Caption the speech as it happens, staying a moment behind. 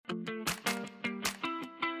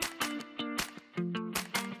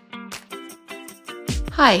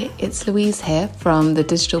Hi, it's Louise here from the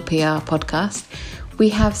Digital PR podcast. We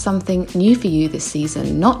have something new for you this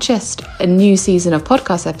season, not just a new season of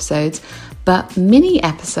podcast episodes, but mini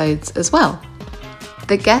episodes as well.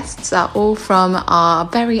 The guests are all from our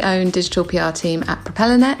very own digital PR team at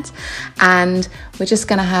PropellerNet, and we're just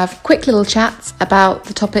going to have quick little chats about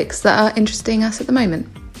the topics that are interesting us at the moment.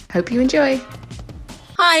 Hope you enjoy.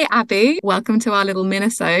 Hi, Abi. Welcome to our little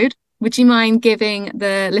Minisode. Would you mind giving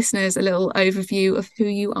the listeners a little overview of who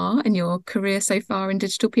you are and your career so far in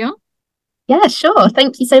digital PR? Yeah, sure.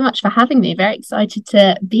 Thank you so much for having me. Very excited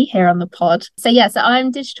to be here on the pod. So I'm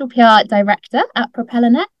Digital PR Director at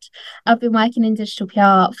PropellerNet. I've been working in digital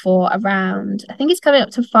PR for around, I think it's coming up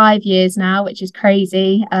to 5 years now, which is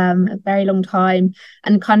crazy, a very long time,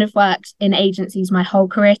 and kind of worked in agencies my whole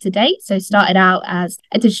career to date. So started out as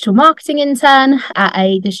a digital marketing intern at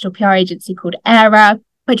a digital PR agency called Era,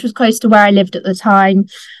 which was close to where I lived at the time.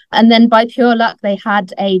 And then by pure luck, they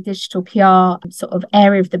had a digital PR sort of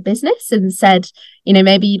area of the business and said,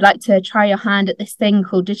 maybe you'd like to try your hand at this thing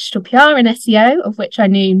called digital PR and SEO, of which I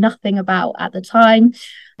knew nothing about at the time.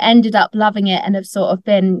 Ended up loving it and have sort of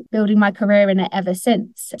been building my career in it ever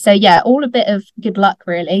since. So all a bit of good luck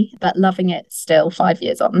really, but loving it still 5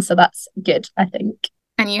 years on. So that's good, I think.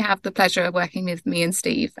 And you have the pleasure of working with me and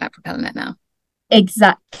Steve at PropellerNet now.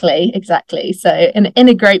 Exactly. So in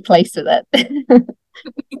a great place with it.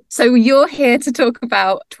 So you're here to talk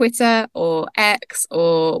about Twitter or X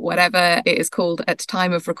or whatever it is called at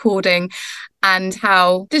time of recording, and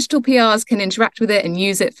how digital PRs can interact with it and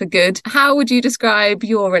use it for good. How would you describe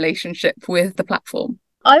your relationship with the platform?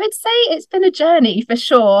 I would say it's been a journey for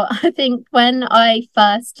sure. I think when I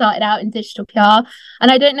first started out in digital PR,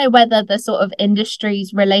 and I don't know whether the sort of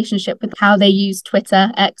industry's relationship with how they use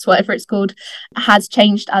Twitter, X, whatever it's called, has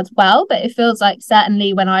changed as well. But it feels like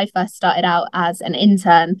certainly when I first started out as an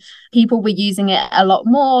intern, people were using it a lot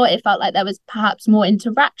more. It felt like there was perhaps more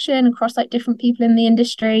interaction across like different people in the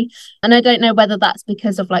industry. And I don't know whether that's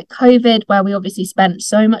because of like COVID, where we obviously spent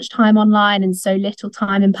so much time online and so little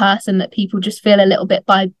time in person that people just feel a little bit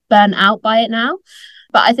burnt out by it now.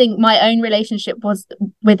 But I think my own relationship was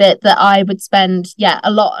with it that I would spend,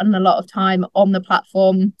 a lot of time on the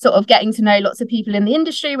platform, sort of getting to know lots of people in the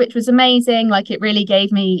industry, which was amazing. Like it really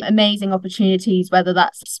gave me amazing opportunities, whether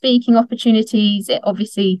that's speaking opportunities. It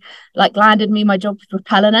obviously landed me my job with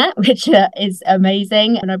PropellerNet, which is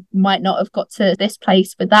amazing. And I might not have got to this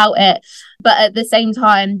place without it. But at the same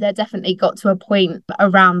time, there definitely got to a point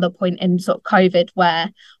around the point in sort of COVID where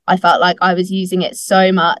I felt like I was using it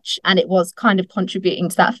so much and it was kind of contributing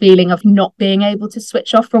to that feeling of not being able to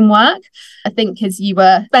switch off from work. I think because you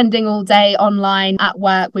were spending all day online at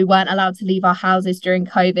work, we weren't allowed to leave our houses during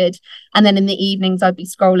COVID. And then in the evenings, I'd be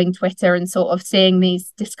scrolling Twitter and sort of seeing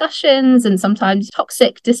these discussions and sometimes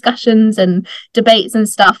toxic discussions and debates and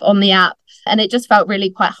stuff on the app. And it just felt really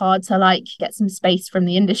quite hard to get some space from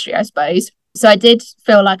the industry, I suppose. So I did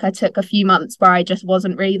feel like I took a few months where I just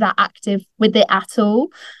wasn't really that active with it at all.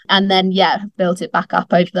 And then, built it back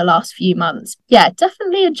up over the last few months.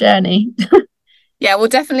 Definitely a journey. Yeah, we'll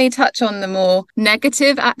definitely touch on the more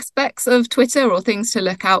negative aspects of Twitter or things to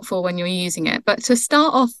look out for when you're using it. But to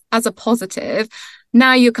start off as a positive,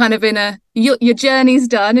 now you're kind of your journey's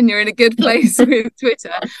done and you're in a good place with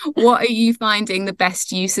Twitter. What are you finding the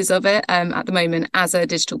best uses of it at the moment as a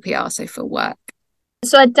digital PR, so for work?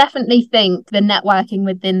 So I definitely think the networking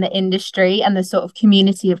within the industry and the sort of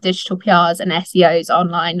community of digital PRs and SEOs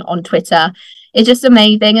online on Twitter is just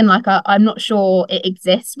amazing. And I'm not sure it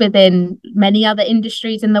exists within many other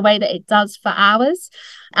industries in the way that it does for ours.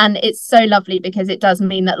 And it's so lovely because it does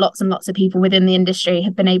mean that lots and lots of people within the industry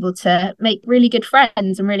have been able to make really good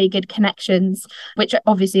friends and really good connections, which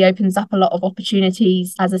obviously opens up a lot of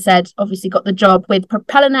opportunities. As I said, obviously got the job with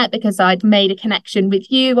PropellerNet because I'd made a connection with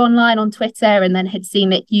you online on Twitter and then had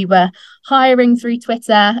seen that you were hiring through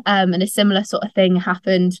Twitter. And a similar sort of thing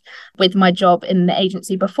happened with my job in the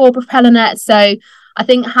agency before PropellerNet. So I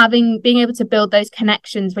think being able to build those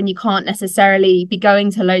connections when you can't necessarily be going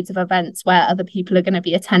to loads of events where other people are going to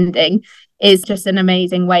be attending is just an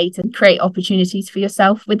amazing way to create opportunities for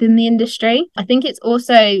yourself within the industry. I think it's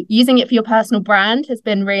also using it for your personal brand has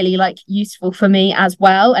been really useful for me as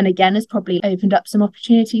well. And again, has probably opened up some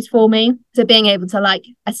opportunities for me. So being able to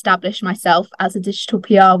establish myself as a digital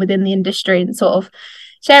PR within the industry and sort of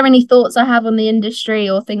share any thoughts I have on the industry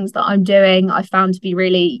or things that I'm doing, I found to be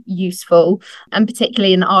really useful. And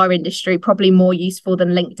particularly in our industry, probably more useful than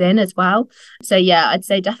LinkedIn as well. So I'd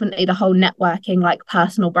say definitely the whole networking,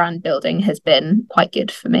 personal brand building has been quite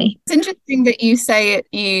good for me. It's interesting that you say it,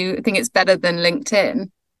 you think it's better than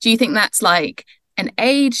LinkedIn. Do you think that's an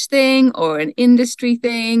age thing or an industry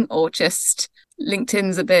thing or just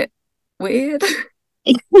LinkedIn's a bit weird.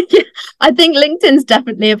 I think LinkedIn's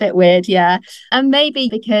definitely a bit weird, yeah. And maybe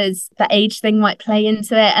because the age thing might play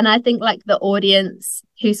into it. And I think like the audience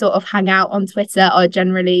who sort of hang out on Twitter are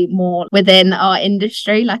generally more within our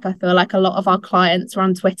industry. Like I feel like a lot of our clients are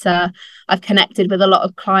on Twitter. I've connected with a lot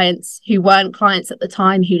of clients who weren't clients at the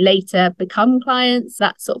time who later become clients.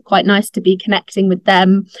 That's sort of quite nice to be connecting with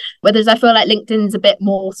them. Whereas I feel like LinkedIn's a bit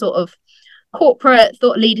more sort of corporate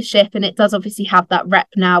thought leadership, and it does obviously have that rep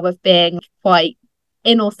now of being quite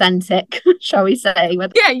inauthentic, shall we say.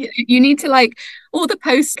 Yeah, you need to like, all the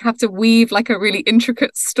posts have to weave like a really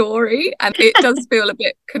intricate story, and it does feel a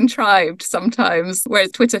bit contrived sometimes,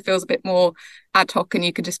 whereas Twitter feels a bit more ad hoc and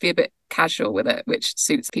you can just be a bit casual with it, which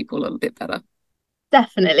suits people a little bit better.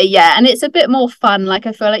 Definitely, yeah. And it's a bit more fun. Like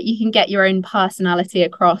I feel like you can get your own personality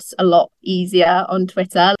across a lot easier on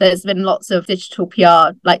Twitter. There's been lots of digital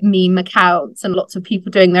PR, like meme accounts, and lots of people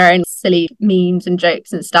doing their own silly memes and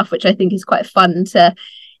jokes and stuff, which I think is quite fun to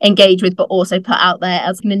engage with, but also put out there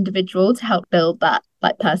as an individual to help build that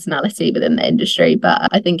like personality within the industry. But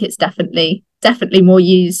I think it's definitely more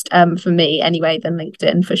used for me anyway than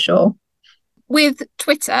LinkedIn for sure. With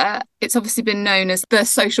Twitter, it's obviously been known as the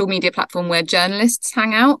social media platform where journalists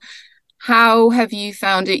hang out. How have you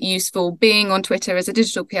found it useful being on Twitter as a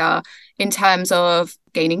digital PR in terms of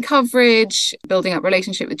gaining coverage, building up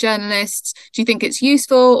relationship with journalists? Do you think it's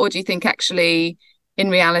useful, or do you think actually in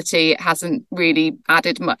reality it hasn't really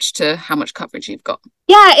added much to how much coverage you've got?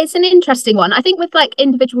 Yeah, it's an interesting one. I think with like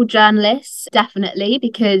individual journalists, definitely,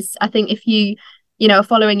 because I think if you are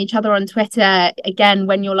following each other on Twitter, again,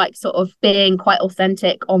 when you're like sort of being quite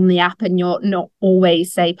authentic on the app and you're not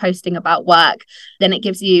always, say, posting about work, then it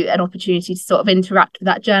gives you an opportunity to sort of interact with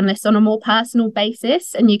that journalist on a more personal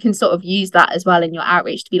basis. And you can sort of use that as well in your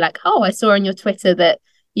outreach to be like, oh, I saw on your Twitter that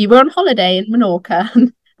you were on holiday in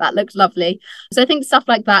Menorca. That looks lovely. So I think stuff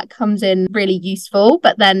like that comes in really useful.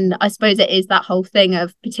 But then I suppose it is that whole thing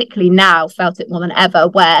of, particularly now, felt it more than ever,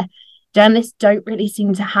 where journalists don't really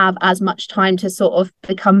seem to have as much time to sort of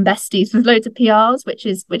become besties with loads of PRs, which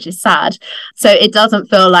is sad. So it doesn't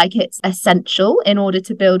feel like it's essential in order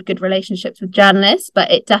to build good relationships with journalists,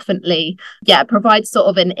 but it definitely, provides sort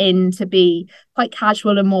of an in to be quite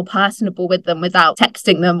casual and more personable with them without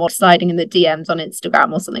texting them or sliding in the DMs on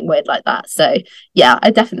Instagram or something weird like that. So yeah,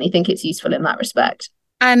 I definitely think it's useful in that respect.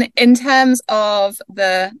 And in terms of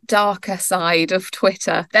the darker side of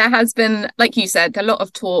Twitter, there has been, like you said, a lot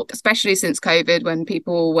of talk, especially since COVID, when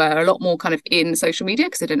people were a lot more kind of in social media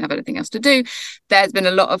because they didn't have anything else to do. There's been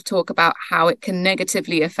a lot of talk about how it can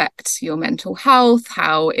negatively affect your mental health,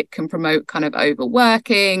 how it can promote kind of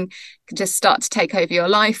overworking, can just start to take over your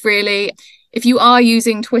life, really. If you are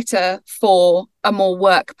using Twitter for a more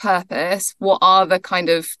work purpose, what are the kind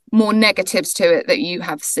of more negatives to it that you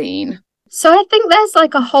have seen? So I think there's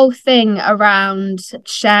like a whole thing around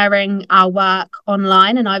sharing our work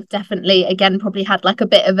online. And I've definitely, again, probably had like a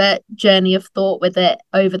bit of a journey of thought with it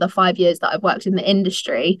over the 5 years that I've worked in the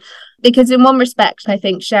industry. Because in one respect, I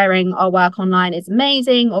think sharing our work online is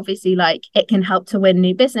amazing. Obviously, like it can help to win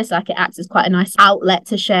new business. Like it acts as quite a nice outlet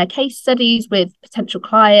to share case studies with potential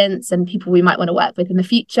clients and people we might want to work with in the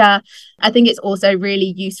future. I think it's also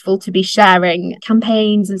really useful to be sharing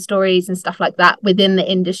campaigns and stories and stuff like that within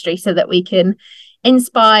the industry so that we can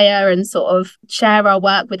inspire and sort of share our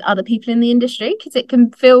work with other people in the industry, because it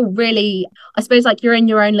can feel really, I suppose, like you're in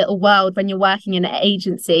your own little world when you're working in an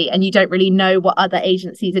agency and you don't really know what other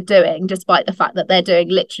agencies are doing, despite the fact that they're doing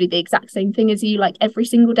literally the exact same thing as you, like every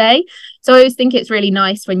single day. So I always think it's really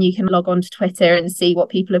nice when you can log on to Twitter and see what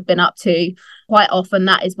people have been up to. Quite often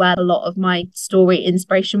that is where a lot of my story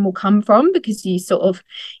inspiration will come from, because you sort of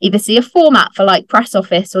either see a format for like press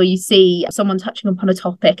office, or you see someone touching upon a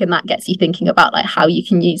topic and that gets you thinking about like how you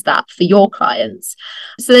can use that for your clients.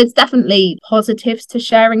 So there's definitely positives to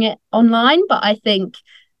sharing it online, but I think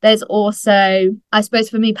there's also, I suppose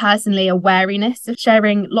for me personally, a wariness of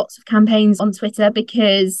sharing lots of campaigns on Twitter,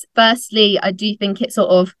 because firstly, I do think it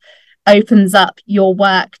sort of opens up your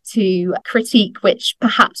work to critique which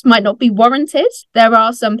perhaps might not be warranted. There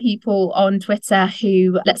are some people on Twitter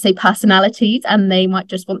who, let's say, personalities, and they might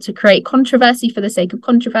just want to create controversy for the sake of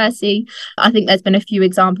controversy. I think there's been a few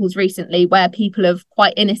examples recently where people have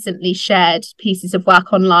quite innocently shared pieces of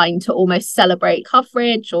work online to almost celebrate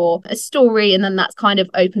coverage or a story, and then that's kind of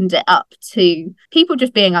opened it up to people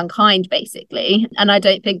just being unkind, basically. And I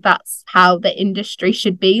don't think that's how the industry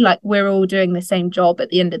should be. Like, we're all doing the same job at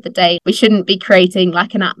the end of the day. We shouldn't be creating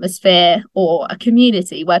like an atmosphere or a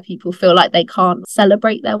community where people feel like they can't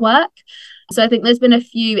celebrate their work. So I think there's been a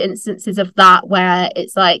few instances of that where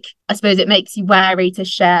it's like, I suppose it makes you wary to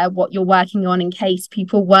share what you're working on in case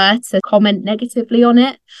people were to comment negatively on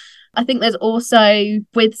it. I think there's also,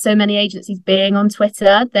 with so many agencies being on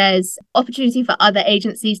Twitter, there's opportunity for other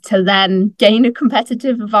agencies to then gain a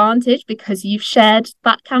competitive advantage because you've shared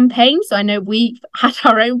that campaign. So I know we've had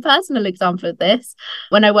our own personal example of this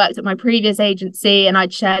when I worked at my previous agency and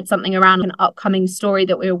I'd shared something around an upcoming story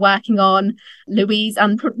that we were working on. Louise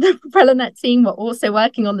and the Propeller team were also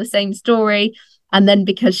working on the same story. And then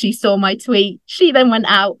because she saw my tweet, she then went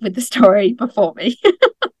out with the story before me,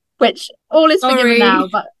 which all is forgiven now,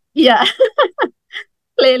 but yeah.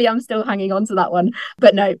 Clearly I'm still hanging on to that one,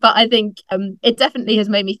 but I think it definitely has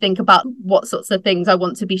made me think about what sorts of things I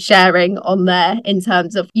want to be sharing on there, in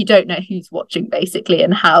terms of you don't know who's watching basically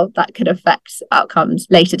and how that could affect outcomes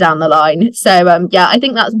later down the line. So yeah, I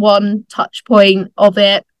think that's one touch point of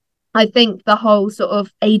it. I think the whole sort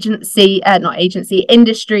of industry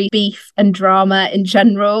beef and drama in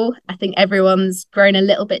general, I think everyone's grown a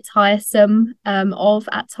little bit tiresome of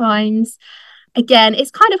at times. Again,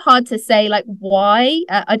 it's kind of hard to say like why.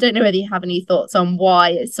 I don't know whether you have any thoughts on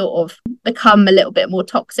why it's sort of become a little bit more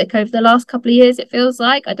toxic over the last couple of years, it feels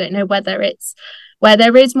like. I don't know whether it's where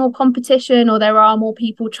there is more competition or there are more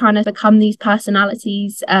people trying to become these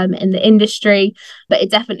personalities in the industry. But it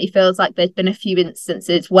definitely feels like there's been a few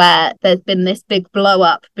instances where there's been this big blow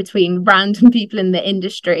up between random people in the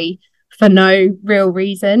industry for no real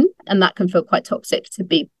reason. And that can feel quite toxic to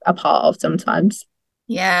be a part of sometimes.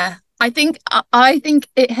 Yeah. I think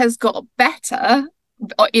it has got better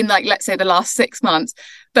in, like, let's say the last 6 months,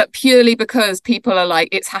 but purely because people are like,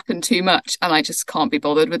 it's happened too much and I just can't be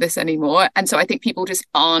bothered with this anymore. And so I think people just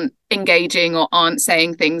aren't engaging or aren't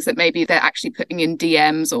saying things that maybe they're actually putting in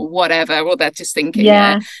DMs or whatever, or they're just thinking,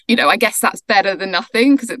 I guess that's better than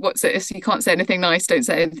nothing, because you can't say anything nice, don't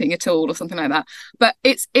say anything at all, or something like that. But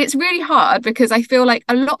it's really hard, because I feel like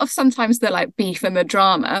a lot of sometimes the like beef and the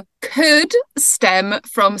drama could stem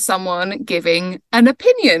from someone giving an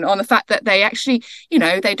opinion on the fact that they actually,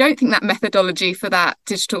 they don't think that methodology for that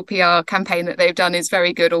digital PR campaign that they've done is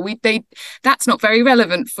very good, or that's not very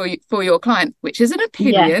relevant for your client, which is an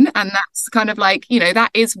opinion. And that's kind of like,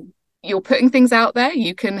 that is, you're putting things out there,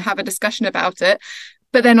 you can have a discussion about it.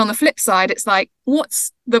 But then on the flip side, it's like,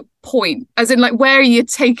 what's the point? As in, like, where are you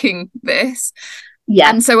taking this?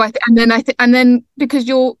 Yeah. And so and then because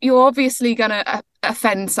you're obviously gonna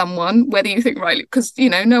offend someone, whether you think rightly, because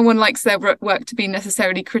no one likes their work to be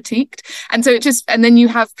necessarily critiqued. And so and then you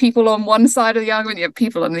have people on one side of the argument, you have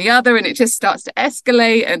people on the other, and it just starts to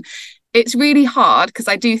escalate. And it's really hard, because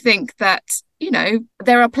I do think that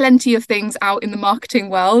there are plenty of things out in the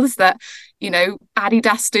marketing world that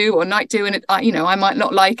Adidas do or Nike do, and it, I might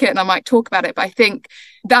not like it and I might talk about it, but I think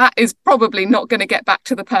that is probably not going to get back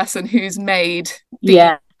to the person who's made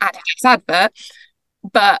the Adidas advert.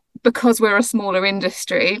 But because we're a smaller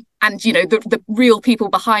industry and the real people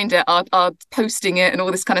behind it are posting it and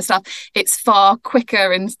all this kind of stuff, it's far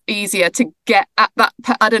quicker and easier to get at that.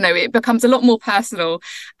 I don't know, it becomes a lot more personal,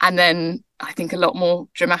 and then I think a lot more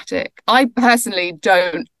dramatic. I personally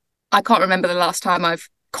I can't remember the last time I've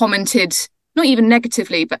commented, not even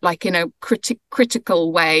negatively, but like in a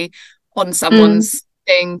critical way on someone's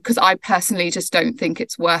thing, because I personally just don't think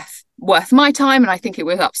it's worth my time, and I think it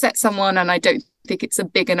would upset someone, and I don't think it's a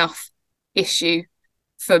big enough issue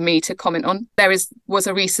for me to comment on. There was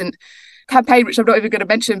a recent campaign, which I'm not even going to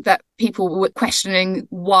mention, that people were questioning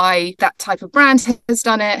why that type of brand has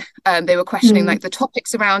done it. They were questioning like the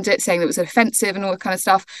topics around it, saying it was offensive and all that kind of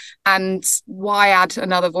stuff. And why add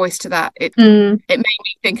another voice to that? It made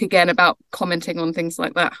me think again about commenting on things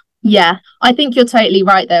like that. Yeah, I think you're totally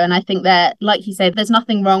right, though. And I think that, like you said, there's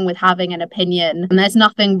nothing wrong with having an opinion, and there's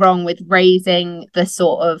nothing wrong with raising the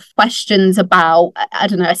sort of questions about, I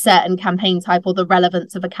don't know, a certain campaign type or the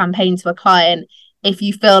relevance of a campaign to a client, if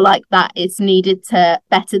you feel like that is needed to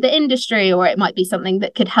better the industry, or it might be something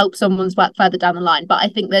that could help someone's work further down the line. But I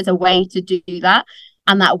think there's a way to do that.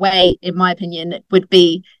 And that way, in my opinion, would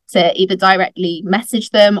be to either directly message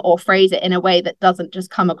them or phrase it in a way that doesn't just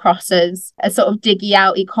come across as a sort of diggy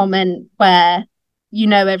outy comment where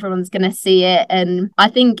everyone's going to see it. And I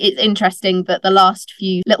think it's interesting that the last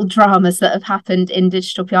few little dramas that have happened in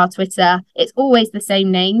digital PR Twitter, it's always the same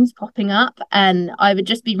names popping up. And I would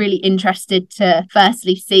just be really interested to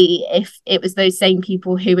firstly see if it was those same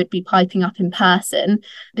people who would be piping up in person,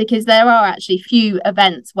 because there are actually few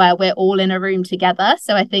events where we're all in a room together.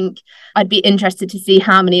 So I think I'd be interested to see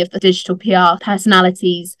how many of the digital PR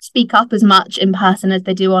personalities speak up as much in person as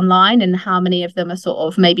they do online, and how many of them are sort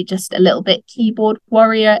of maybe just a little bit keyboard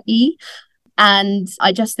warrior-y. And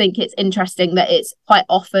I just think it's interesting that it's quite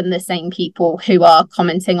often the same people who are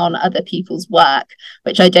commenting on other people's work,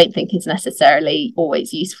 which I don't think is necessarily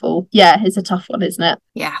always useful. Yeah, it's a tough one, isn't it?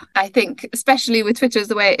 Yeah, I think especially with Twitter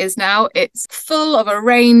the way it is now, it's full of a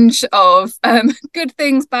range of good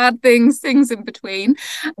things, bad things, things in between,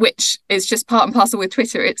 which is just part and parcel with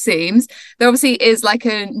Twitter, it seems. There obviously is like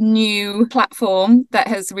a new platform that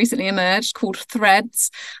has recently emerged called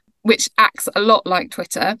Threads, which acts a lot like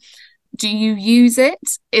Twitter. Do you use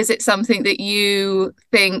it? Is it something that you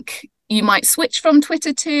think you might switch from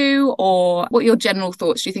Twitter to, or what are your general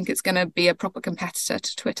thoughts? Do you think it's going to be a proper competitor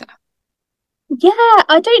to Twitter? Yeah,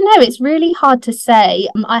 I don't know. It's really hard to say.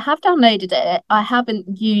 I have downloaded it. I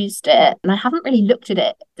haven't used it, and I haven't really looked at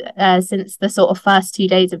it since the sort of first 2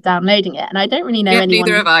 days of downloading it. And I don't really know anyone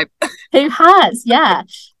neither have I. who has. Yeah.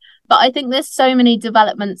 But I think there's so many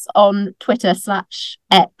developments on Twitter/X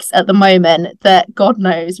at the moment that God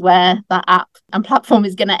knows where that app and platform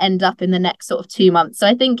is going to end up in the next sort of 2 months. So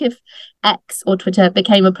I think if X or Twitter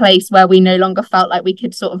became a place where we no longer felt like we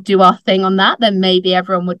could sort of do our thing on that, then maybe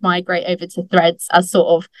everyone would migrate over to Threads as sort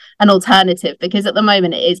of an alternative, because at the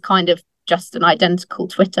moment it is kind of just an identical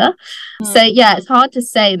Twitter. So yeah, it's hard to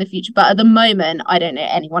say in the future, but at the moment I don't know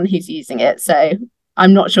anyone who's using it, so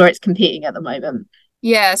I'm not sure it's competing at the moment.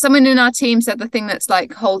 Yeah, someone in our team said the thing that's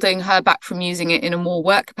like holding her back from using it in a more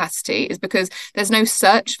work capacity is because there's no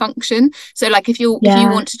search function. So like if you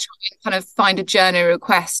want to try and kind of find a journey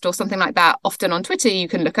request or something like that, often on Twitter you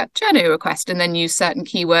can look at journey request and then use certain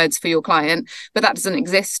keywords for your client, but that doesn't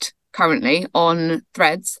exist currently on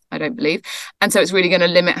Threads, I don't believe. And so it's really going to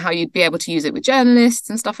limit how you'd be able to use it with journalists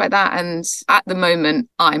and stuff like that. And at the moment,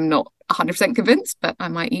 I'm not 100% convinced, but I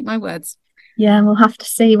might eat my words. Yeah, we'll have to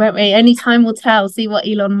see, won't we? Only time will tell. See what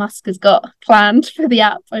Elon Musk has got planned for the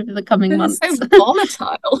app over the coming months. It's so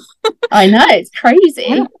volatile. I know, it's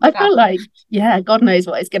crazy. I feel like, yeah, God knows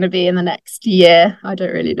what it's going to be in the next year. I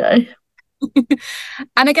don't really know.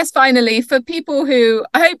 And I guess finally, for people who,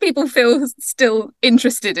 I hope people feel still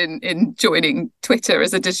interested in joining Twitter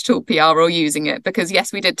as a digital PR or using it, because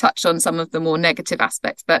yes, we did touch on some of the more negative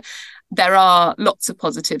aspects, but there are lots of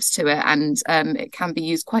positives to it, and it can be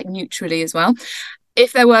used quite neutrally as well.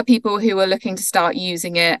 If there were people who are looking to start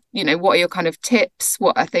using it, you know, what are your kind of tips?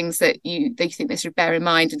 What are things that you think they should bear in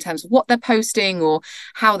mind in terms of what they're posting or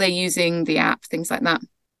how they're using the app, things like that?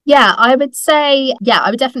 Yeah, I would say, I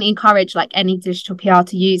would definitely encourage like any digital PR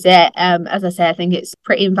to use it. As I say, I think it's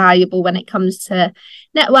pretty invaluable when it comes to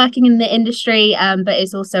networking in the industry, but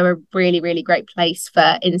it's also a really, really great place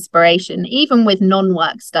for inspiration, even with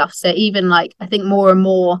non-work stuff. So even like, I think more and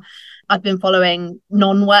more I've been following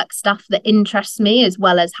non-work stuff that interests me, as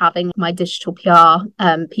well as having my digital PR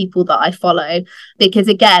people that I follow. Because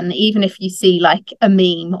again, even if you see like a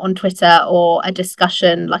meme on Twitter or a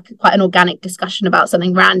discussion, like quite an organic discussion about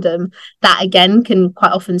something random, that again can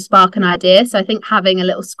quite often spark an idea. So I think having a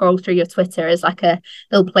little scroll through your Twitter as like a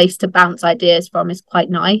little place to bounce ideas from is quite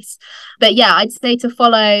nice. But yeah, I'd say to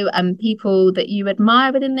follow people that you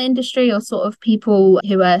admire within the industry, or sort of people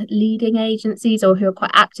who are leading agencies or who are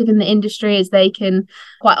quite active in the industry, as they can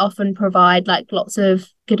quite often provide like lots of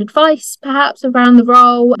good advice perhaps around the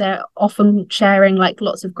role. They're often sharing like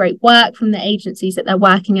lots of great work from the agencies that they're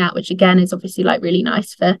working at, which again is obviously like really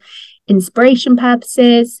nice for inspiration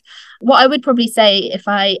purposes. What I would probably say if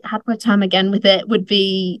I had my time again with it would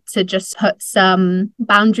be to just put some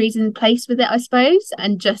boundaries in place with it, I suppose,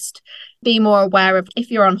 and just be more aware of, if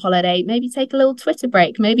you're on holiday, maybe take a little Twitter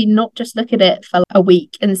break, maybe not just look at it for a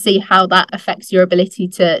week, and see how that affects your ability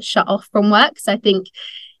to shut off from work. So I think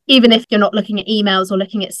even if you're not looking at emails or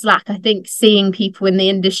looking at Slack, I think seeing people in the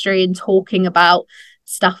industry and talking about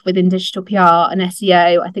stuff within digital PR and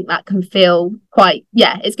SEO, I think that can feel quite,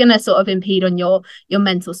 it's going to sort of impede on your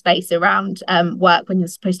mental space around work when you're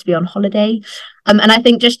supposed to be on holiday. And I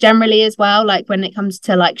think just generally as well, like when it comes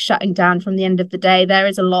to like shutting down from the end of the day, there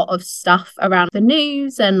is a lot of stuff around the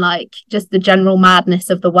news and like just the general madness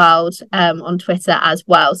of the world on Twitter as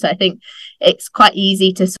well. So I think it's quite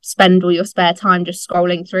easy to spend all your spare time just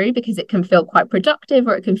scrolling through, because it can feel quite productive,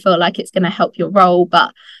 or it can feel like it's going to help your role.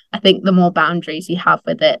 But I think the more boundaries you have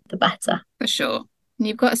with it, the better. For sure. And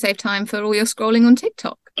you've got to save time for all your scrolling on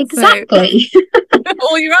TikTok. Exactly. So,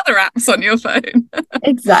 all your other apps on your phone.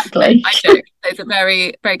 Exactly. I joke. Those are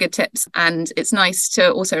very, very good tips. And it's nice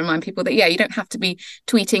to also remind people that, you don't have to be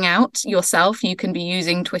tweeting out yourself. You can be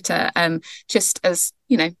using Twitter just as,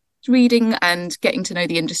 reading and getting to know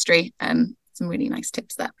the industry some really nice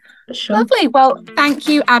tips there. Sure. Lovely. Well, thank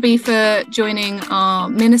you, Abi, for joining our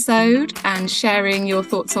Minisode and sharing your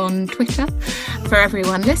thoughts on Twitter. For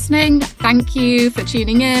everyone listening, thank you for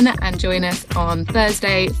tuning in, and join us on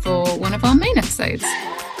Thursday for one of our main episodes.